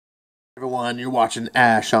Everyone, you're watching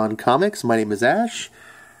Ash on Comics. My name is Ash.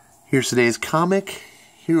 Here's today's comic,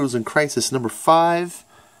 Heroes in Crisis number 5,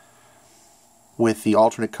 with the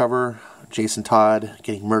alternate cover, Jason Todd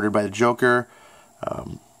getting murdered by the Joker.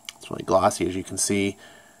 It's really glossy, as you can see.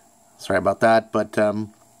 Sorry about that, but I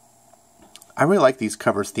really like these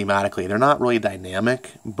covers thematically. They're not really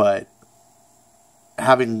dynamic, but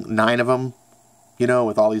having 9 of them, you know,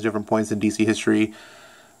 with all these different points in DC history,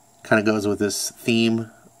 kind of goes with this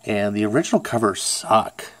theme. And the original covers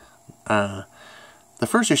suck. The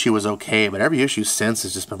first issue was okay, but every issue since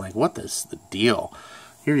has just been like, what is the deal?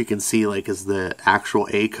 Here you can see, like, is the actual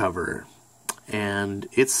A cover. And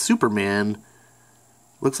it's Superman.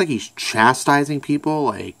 Looks like he's chastising people.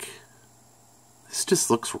 Like, this just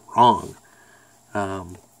looks wrong.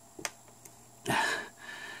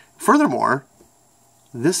 Furthermore,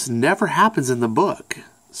 this never happens in the book.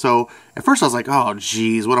 So, at first I was like, oh,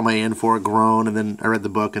 geez, what am I in for? Groan. And then I read the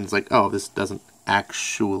book and it's like, oh, this doesn't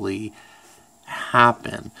actually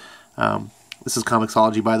happen. This is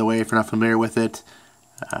Comixology, by the way, if you're not familiar with it.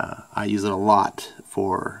 I use it a lot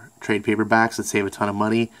for trade paperbacks that save a ton of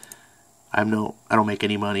money. I don't make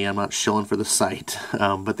any money. I'm not shilling for the site.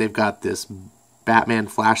 But they've got this Batman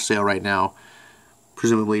flash sale right now,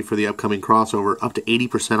 presumably for the upcoming crossover, up to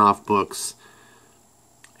 80% off books.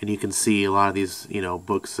 And you can see a lot of these, you know,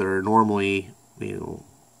 books that are normally, you know,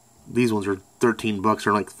 these ones are 13 bucks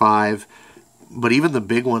or like 5. But even the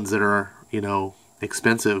big ones that are, you know,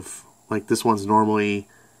 expensive, like this one's normally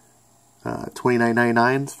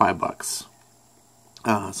 $29.99, it's 5 bucks.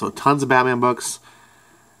 So tons of Batman books,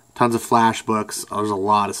 tons of Flash books. There's a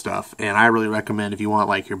lot of stuff. And I really recommend, if you want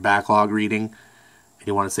like your backlog reading and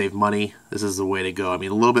you want to save money, this is the way to go. I mean,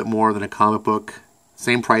 a little bit more than a comic book,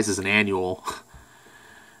 same price as an annual.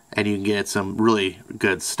 And you can get some really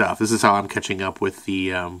good stuff. This is how I'm catching up with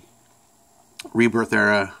the Rebirth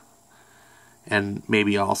era, and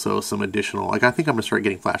maybe also some additional. Like, I think I'm gonna start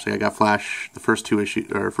getting Flash. Like, I got Flash, the first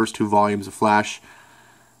two volumes of Flash.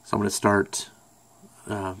 So I'm gonna start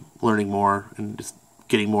learning more and just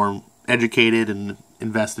getting more educated and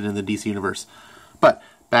invested in the DC universe. But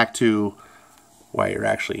back to why you're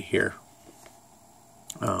actually here.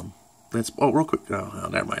 Real quick. Oh,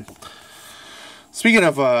 never mind. Speaking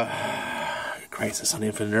of Crisis on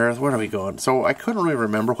Infinite Earth, where are we going? So I couldn't really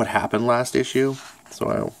remember what happened last issue, so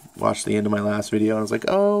I watched the end of my last video and I was like,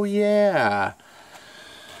 oh yeah,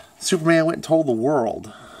 Superman went and told the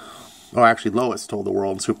world. Oh, actually Lois told the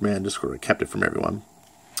world and Superman just sort of kept it from everyone.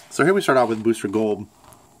 So here we start out with Booster Gold.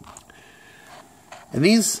 And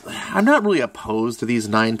these, I'm not really opposed to these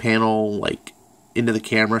 9-panel, like, into the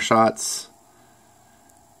camera shots,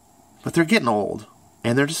 but they're getting old,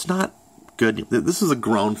 and they're just not good. This is a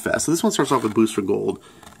groan fest. So this one starts off with Booster Gold,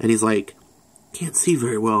 and he's like, can't see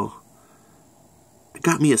very well. It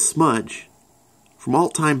got me a smudge from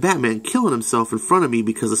all-time Batman killing himself in front of me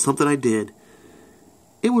because of something I did.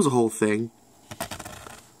 It was a whole thing.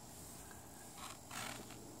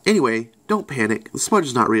 Anyway, don't panic. The smudge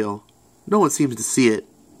is not real. No one seems to see it.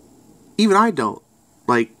 Even I don't,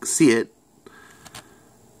 like, see it.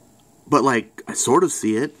 But, like, I sort of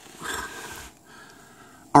see it.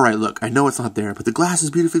 Alright, look, I know it's not there, but the glass is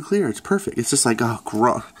beautifully clear. It's perfect. It's just like, oh,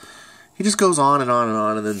 gross. He just goes on and on and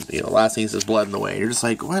on, and then, you know, last thing he says, blood in the way. You're just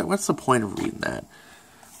like, what's the point of reading that?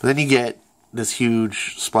 But then you get this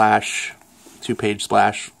huge splash, 2-page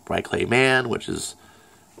splash by Clay Mann, which is,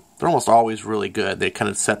 they're almost always really good. They kind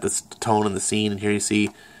of set this tone in the scene, and here you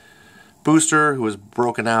see Booster, who was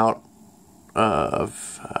broken out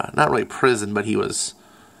of, not really prison, but he was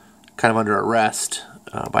kind of under arrest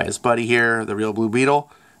by his buddy here, the real Blue Beetle.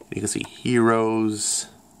 You can see Heroes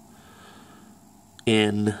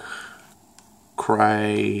in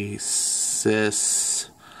Crisis.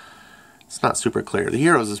 It's not super clear. The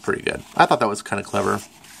Heroes is pretty good. I thought that was kind of clever.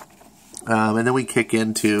 And then we kick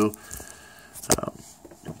into... I'll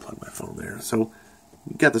plug my phone there. So,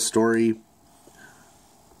 you got the story.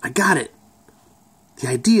 I got it! The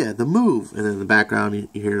idea, the move. And then in the background,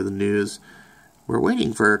 you hear the news. We're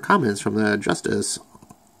waiting for comments from the Justice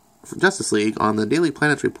League on the Daily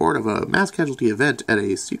Planet's report of a mass casualty event at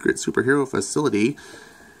a secret superhero facility.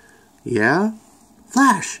 Yeah?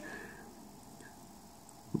 Flash!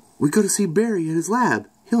 We go to see Barry at his lab.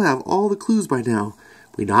 He'll have all the clues by now.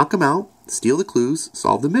 We knock him out, steal the clues,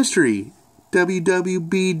 solve the mystery.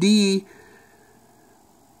 WWBD.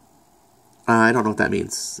 I don't know what that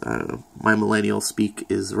means. My millennial speak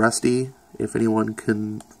is rusty. If anyone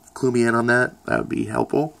can clue me in on that, that would be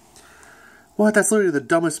helpful. What? That's literally the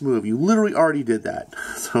dumbest move. You literally already did that.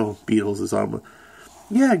 So, Beatles is on.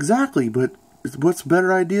 Yeah, exactly, but what's a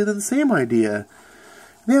better idea than the same idea?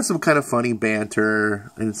 They have some kind of funny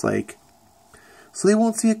banter, and it's like, so they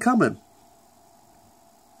won't see it coming.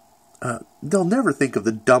 They'll never think of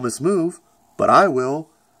the dumbest move, but I will.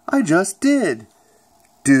 I just did.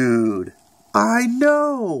 Dude, I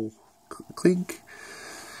know. Clink.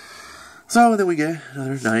 So then we get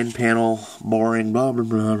another 9-panel, boring, blah, blah,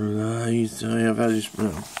 blah, blah.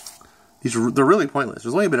 They're really pointless.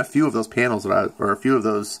 There's only been a few of those panels or a few of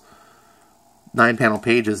those 9-panel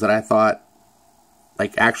pages that I thought,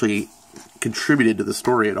 like, actually contributed to the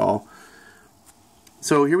story at all.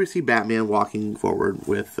 So here we see Batman walking forward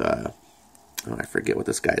with, I forget what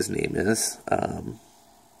this guy's name is. I'm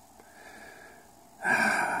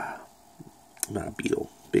not a Beetle.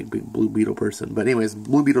 Big Blue Beetle person. But anyways,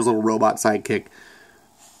 Blue Beetle's little robot sidekick.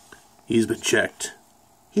 He's been checked.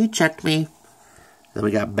 He checked me. Then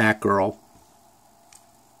we got Batgirl.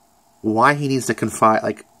 Why he needs to confide,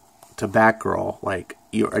 like, to Batgirl. Like,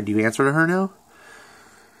 do you answer to her now?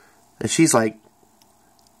 And she's like,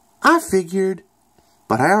 I figured,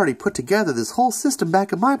 but I already put together this whole system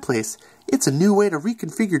back at my place. It's a new way to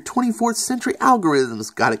reconfigure 24th century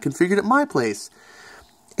algorithms. Got it configured at my place.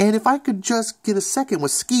 And if I could just get a second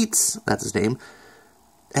with Skeets, that's his name,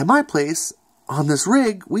 at my place, on this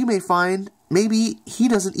rig, we may find maybe he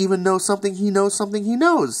doesn't even know something he knows something he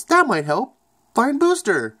knows. That might help. Find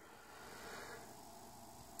Booster.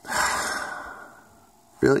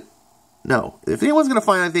 Really? No. If anyone's going to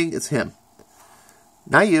find anything, it's him.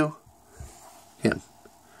 Not you. Him.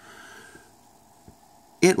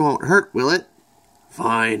 It won't hurt, will it?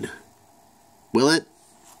 Fine. Will it?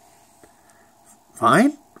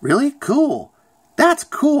 Fine? Really? Cool. That's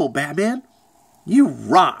cool, Batman. You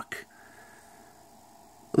rock.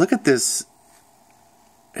 Look at this.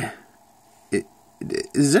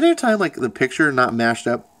 Is there any time, like, the picture not mashed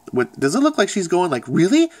up with... Does it look like she's going, like,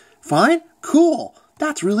 really? Fine? Cool.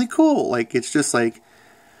 That's really cool. Like, it's just, like...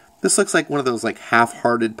 This looks like one of those, like,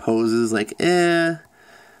 half-hearted poses. Like,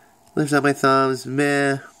 lift up my thumbs.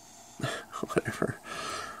 Meh. Whatever.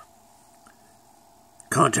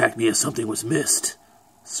 Contact me if something was missed.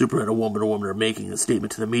 Superman and Wonder Woman are making a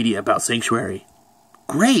statement to the media about Sanctuary.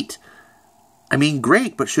 Great! I mean,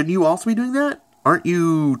 great, but shouldn't you also be doing that? Aren't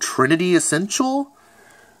you Trinity Essential?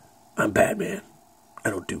 I'm Batman.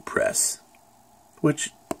 I don't do press.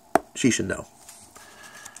 Which, she should know.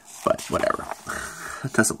 But, whatever.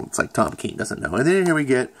 It doesn't look like Tom King doesn't know. And then here we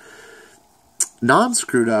get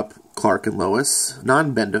non-screwed up Clark and Lois.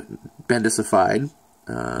 Non-bendicified.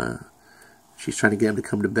 She's trying to get him to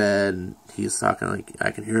come to bed, and he's talking like,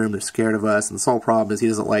 I can hear him, they're scared of us, and the sole problem is he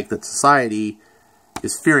doesn't like that society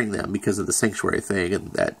is fearing them because of the Sanctuary thing,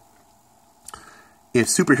 and that if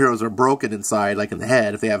superheroes are broken inside, like in the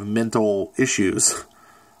head, if they have mental issues,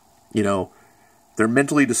 you know, they're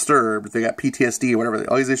mentally disturbed, if they got PTSD or whatever,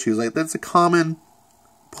 all these issues, like, that's a common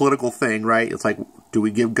political thing, right? It's like, do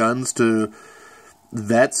we give guns to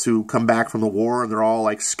vets who come back from the war and they're all,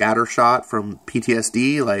 like, scattershot from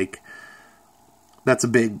PTSD? Like, that's a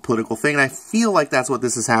big political thing, and I feel like that's what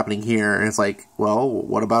this is happening here. And it's like, well,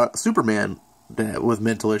 what about Superman with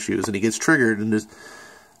mental issues? And he gets triggered and just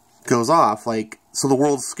goes off. Like, so the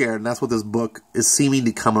world's scared, and that's what this book is seeming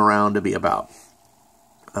to come around to be about.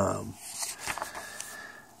 And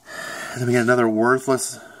then we get another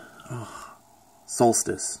worthless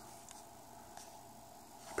Solstice.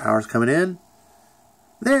 Power's coming in.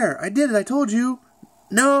 There, I did it, I told you.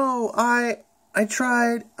 No, I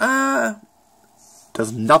tried.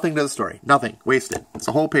 Does nothing to the story. Nothing. Wasted. It's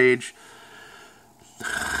a whole page.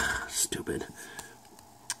 Stupid.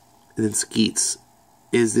 And then Skeets.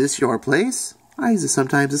 Is this your place? I use it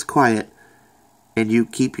sometimes. It's quiet. And you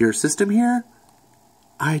keep your system here?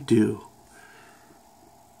 I do.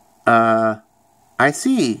 I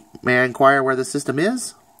see. May I inquire where the system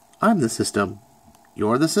is? I'm the system.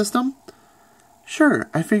 You're the system? Sure.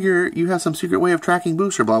 I figure you have some secret way of tracking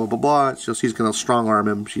Booster, blah, blah, blah, blah. So she's going to strong-arm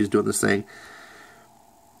him. She's doing this thing.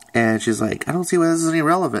 And she's like, I don't see why this is any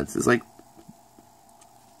relevance. It's like,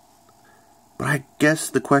 but I guess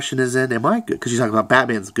the question is in, am I good? Because she's talking about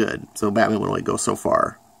Batman's good. So Batman would only go so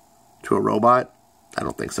far. To a robot? I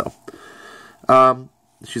don't think so.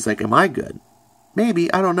 She's like, am I good?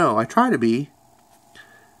 Maybe. I don't know. I try to be.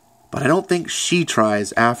 But I don't think she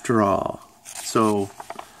tries after all. So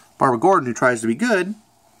Barbara Gordon, who tries to be good,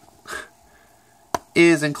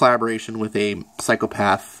 is in collaboration with a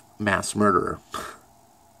psychopath mass murderer.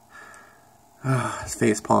 His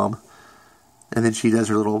face palm. And then she does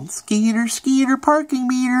her little Skeeter parking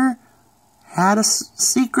meter. Had a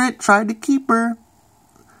secret, tried to keep her.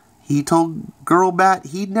 He told Girl Bat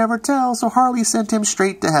he'd never tell, so Harley sent him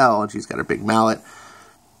straight to hell. And she's got her big mallet.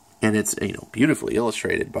 And it's, you know, beautifully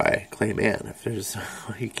illustrated by Clay Mann. If there's,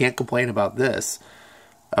 you can't complain about this.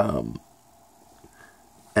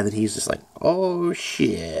 And then he's just like, oh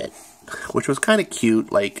shit. Which was kind of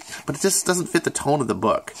cute, like, but it just doesn't fit the tone of the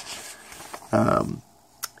book.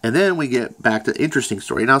 And then we get back to the interesting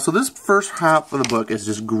story. Now, so this first half of the book is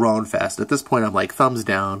just grown fast. At this point, I'm like, thumbs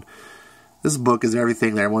down. This book is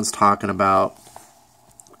everything that everyone's talking about.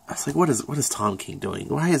 I was like, what is Tom King doing?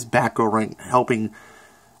 Why is Batgirl helping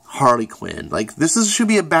Harley Quinn? Like, should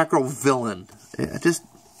be a Batgirl villain. Just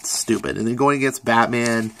stupid. And then going against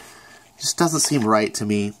Batman just doesn't seem right to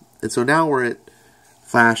me. And so now we're at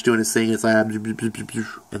Flash doing his thing. It's like,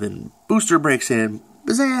 and then Booster breaks in.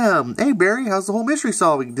 Bazam! Hey, Barry, how's the whole mystery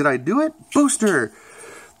solving? Did I do it? Booster!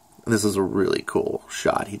 And this is a really cool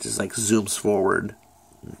shot. He just, like, zooms forward,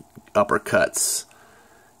 uppercuts.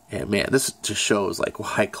 And, man, this just shows, like,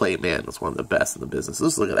 why Clayman is one of the best in the business.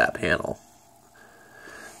 Let's look at that panel.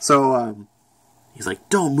 So, he's like,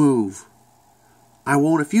 don't move. I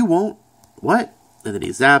won't if you won't. What? And then he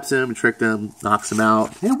zaps him, tricked him, knocks him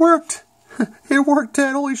out. It worked! It worked,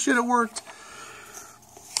 Ted! Holy shit, it worked!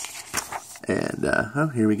 And,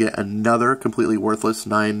 oh, here we get another completely worthless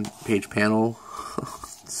 9-page panel.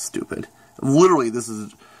 Stupid. Literally,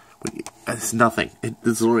 it's nothing. This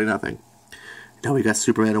is literally nothing. Now we got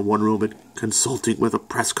Superman in one room and consulting with a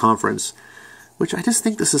press conference. Which I just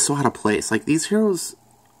think this is so out of place. Like, these heroes...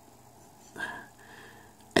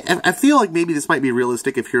 I feel like maybe this might be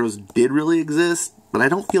realistic if heroes did really exist, but I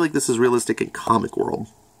don't feel like this is realistic in comic world.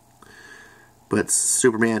 But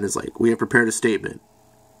Superman is like, we have prepared a statement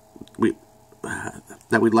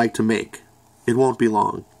that we'd like to make. It won't be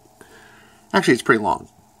long. Actually, it's pretty long.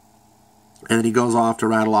 And then he goes off to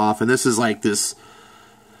rattle off, and this is like this,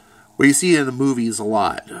 where you see it in the movies a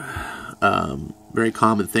lot. Very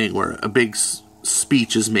common thing where a big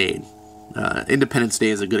speech is made. Independence Day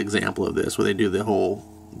is a good example of this, where they do the whole,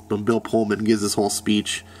 when Bill Pullman gives this whole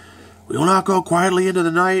speech, we will not go quietly into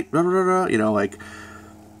the night, blah, blah, blah, blah. You know, like,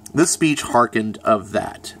 this speech harkened of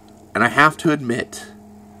that. And I have to admit,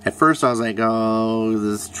 at first I was like, oh,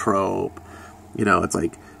 this trope. You know, it's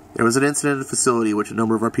like, there was an incident at a facility in which a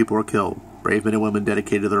number of our people were killed. Brave men and women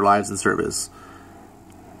dedicated their lives in service.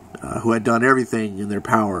 Who had done everything in their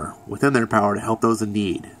power, within their power, to help those in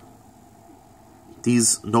need.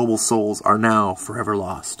 These noble souls are now forever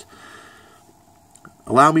lost.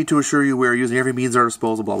 Allow me to assure you we are using every means at our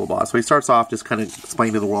disposal, blah, blah, blah. So he starts off just kind of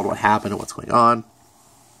explaining to the world what happened and what's going on.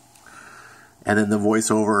 And then the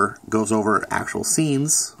voiceover goes over actual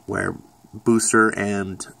scenes where Booster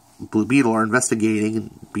and Blue Beetle are investigating,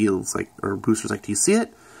 and Beetle's like, or Booster's like, do you see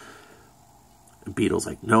it? And Beetle's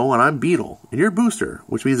like, no, and I'm Beetle, and you're Booster,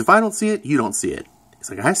 which means if I don't see it, you don't see it. He's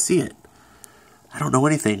like, I see it. I don't know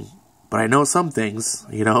anything, but I know some things,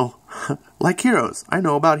 you know, like heroes. I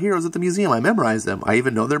know about heroes at the museum. I memorize them. I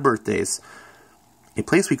even know their birthdays. A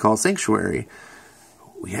place we call Sanctuary.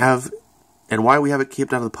 We have, and why we have it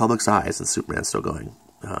kept out of the public's eyes, and Superman's still going.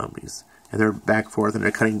 And they're back and forth, and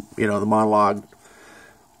they're cutting, you know, the monologue.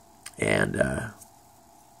 And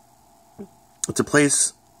it's a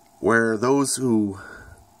place where those who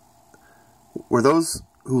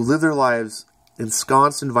live their lives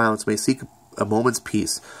ensconced in violence may seek a moment's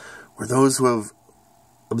peace, where those who have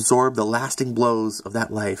absorbed the lasting blows of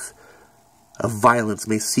that life of violence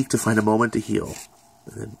may seek to find a moment to heal.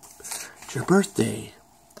 And then, it's your birthday.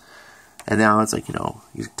 And now it's like, you know,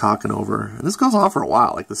 he's talking over, and this goes on for a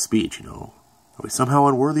while, like the speech, you know. Are we somehow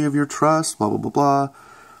unworthy of your trust? Blah, blah, blah, blah.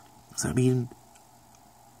 Does that mean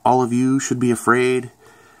all of you should be afraid?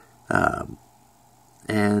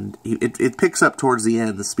 And it picks up towards the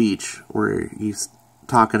end, the speech, where he's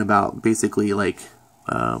talking about basically like,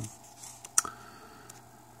 oh,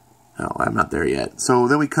 I'm not there yet. So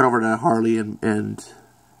then we cut over to Harley and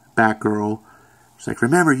Batgirl. She's like,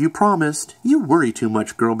 remember, you promised. You worry too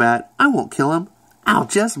much, Girl Bat. I won't kill him. I'll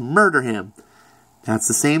just murder him. That's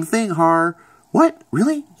the same thing, Har. What?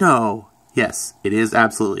 Really? No. Yes, it is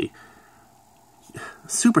absolutely.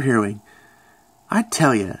 Superheroing. I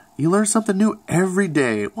tell you, you learn something new every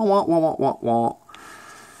day. Wah, wah, wah, wah, wah, wah.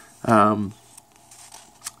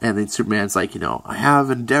 And then Superman's like, you know, I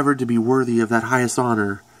have endeavored to be worthy of that highest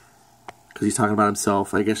honor. Because he's talking about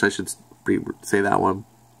himself. I guess I should say that one.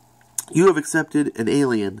 You have accepted an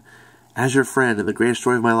alien as your friend in the greatest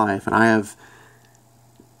joy of my life, and I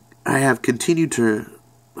have continued to,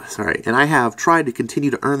 and I have tried to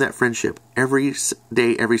continue to earn that friendship every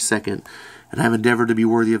day, every second, and I have endeavored to be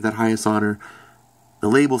worthy of that highest honor. The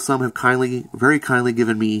label some have kindly, very kindly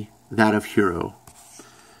given me, that of hero.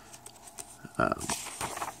 Let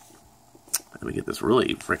me get this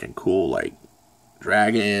really freaking cool, like,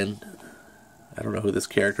 dragon. I don't know who this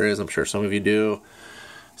character is. I'm sure some of you do.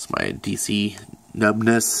 It's my DC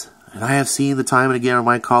nubness. And I have seen the time and again of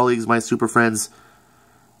my colleagues, my super friends,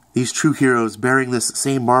 These true heroes, bearing this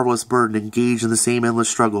same marvelous burden, engaged in the same endless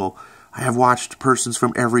struggle. I have watched persons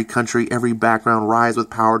from every country, every background rise with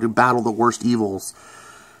power to battle the worst evils.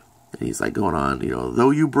 And he's like going on, you know,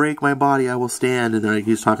 though you break my body, I will stand. And then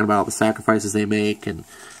he's talking about the sacrifices they make, and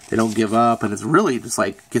they don't give up. And it's really just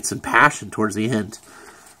like gets impassioned towards the end.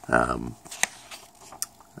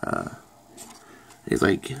 He's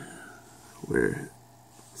like,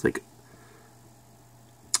 it's like,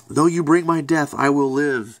 though you bring my death, I will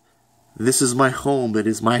live. This is my home, it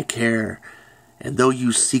is my care. And though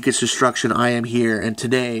you seek its destruction, I am here. And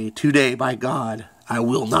today, by God, I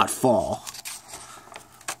will not fall.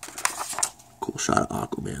 Cool shot of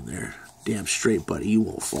Aquaman there. Damn straight, buddy, you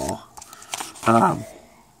won't fall.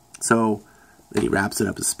 So then he wraps it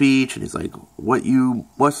up his speech, and he's like, what you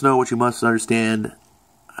must know, what you must understand.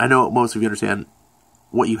 I know most of you understand.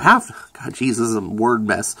 What you have, God, jeez, this is a word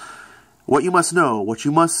mess. What you must know,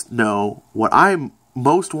 what I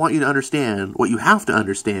most want you to understand, what you have to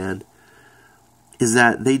understand, is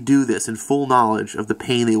that they do this in full knowledge of the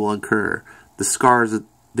pain they will incur, the scars that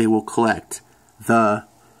they will collect, and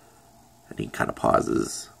he kind of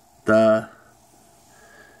pauses, Wonder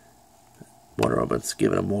Woman's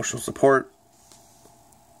giving emotional support,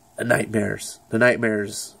 the nightmares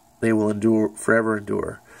they will forever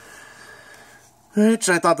endure. Which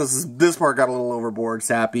I thought this part got a little overboard,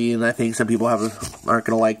 sappy, and I think some people aren't going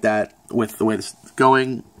to like that with the way this is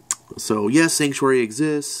going. So yes, Sanctuary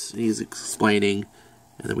exists. He's explaining,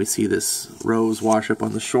 and then we see this rose wash up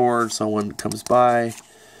on the shore. Someone comes by.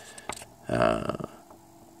 It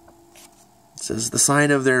says a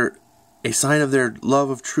sign of their love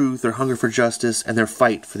of truth, their hunger for justice, and their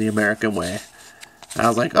fight for the American way. And I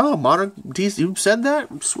was like, oh, modern DC, you said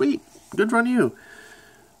that? Sweet, good on you.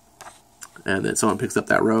 And then someone picks up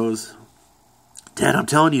that rose. Dad, I'm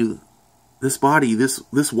telling you, this body, this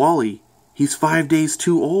Wally, he's 5 days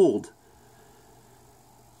too old.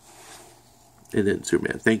 And then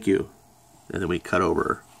Superman, thank you. And then we cut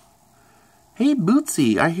over. Hey,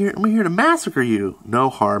 Bootsy, I'm here to massacre you. No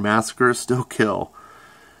harm, massacre, still kill.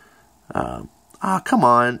 Come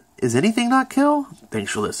on. Is anything not kill?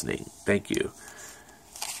 Thanks for listening. Thank you.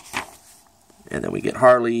 And then we get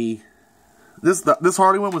Harley. This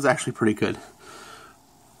Harley one was actually pretty good.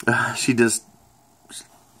 She just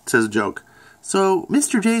says a joke. So,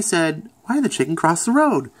 Mr. J said, why did the chicken cross the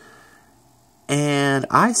road? And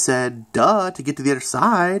I said, duh, to get to the other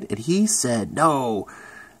side. And he said, no,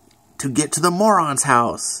 to get to the moron's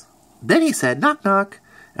house. Then he said, knock, knock.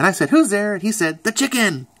 And I said, who's there? And he said, the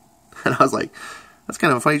chicken. And I was like, that's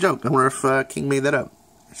kind of a funny joke. I wonder if King made that up.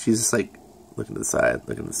 She's just like, looking to the side,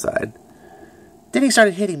 looking to the side. Then he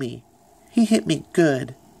started hitting me. He hit me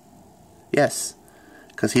good. Yes,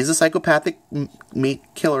 because he's a psychopathic meat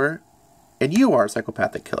killer, and you are a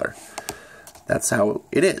psychopathic killer. That's how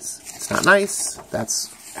it is. It's not nice.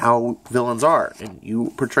 That's how villains are, and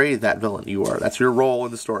you portray that villain. That's your role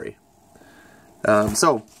in the story.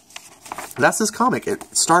 So that's this comic.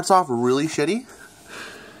 It starts off really shitty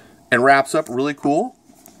and wraps up really cool.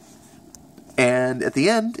 And at the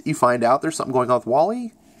end, you find out there's something going on with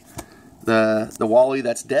Wally. The Wally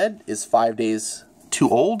that's dead is 5 days too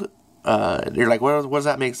old. You're like, what does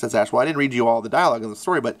that make sense, Ash? Well, I didn't read you all the dialogue in the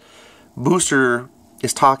story, but Booster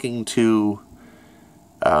is talking to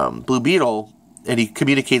Blue Beetle, and he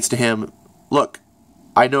communicates to him, look,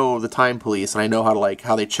 I know the time police, and I know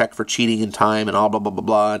how they check for cheating in time and all blah, blah,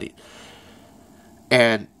 blah, blah.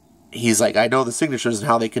 And he's like, I know the signatures and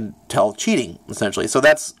how they can tell cheating, essentially. So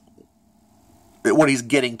that's what he's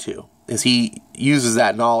getting to. Is he uses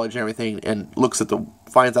that knowledge and everything and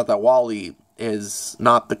finds out that Wally is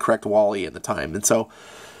not the correct Wally at the time. And so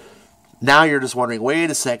now you're just wondering, wait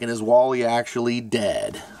a second, is Wally actually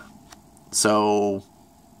dead? So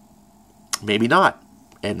maybe not.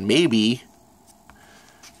 And maybe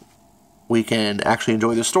we can actually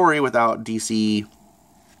enjoy the story without DC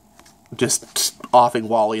just offing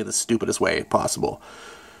Wally in the stupidest way possible.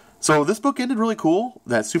 So this book ended really cool.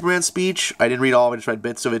 That Superman speech, I didn't read all of it, I just read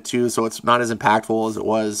bits of it too, so it's not as impactful as it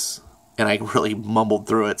was, and I really mumbled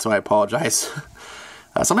through it, so I apologize.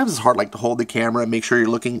 Sometimes it's hard to hold the camera and make sure you're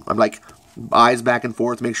looking, I'm like, eyes back and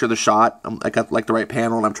forth, make sure the shot, I got the right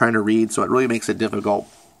panel, and I'm trying to read, so it really makes it difficult.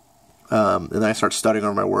 And then I start studying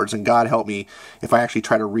on my words, and God help me if I actually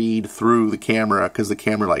try to read through the camera, because the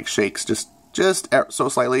camera shakes just so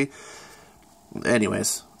slightly.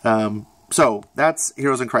 Anyways, so that's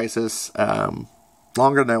Heroes in Crisis.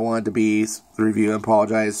 Longer than I wanted to be, the review, I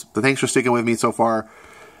apologize. But thanks for sticking with me so far.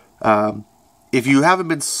 If you haven't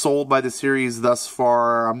been sold by the series thus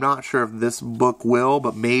far, I'm not sure if this book will,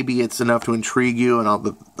 but maybe it's enough to intrigue you,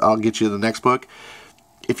 and I'll get you the next book.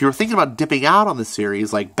 if you're thinking about dipping out on the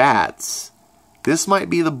series like Bats, this might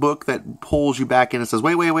be the book that pulls you back in and says,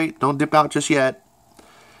 wait, don't dip out just yet.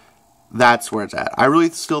 That's where it's at. I really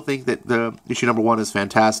still think that the issue number 1 is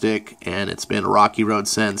fantastic, and it's been a rocky road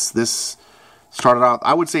since. This started out,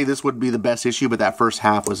 I would say this would be the best issue, but that first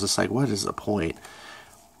half was just like, what is the point?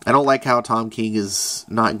 I don't like how Tom King is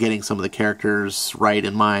not getting some of the characters right,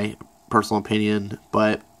 in my personal opinion,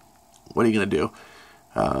 but what are you going to do?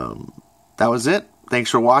 That was it. Thanks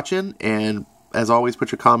for watching, and as always,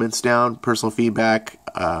 put your comments down, personal feedback.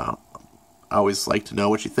 I always like to know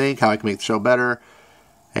what you think, how I can make the show better,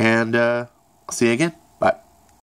 and I'll see you again.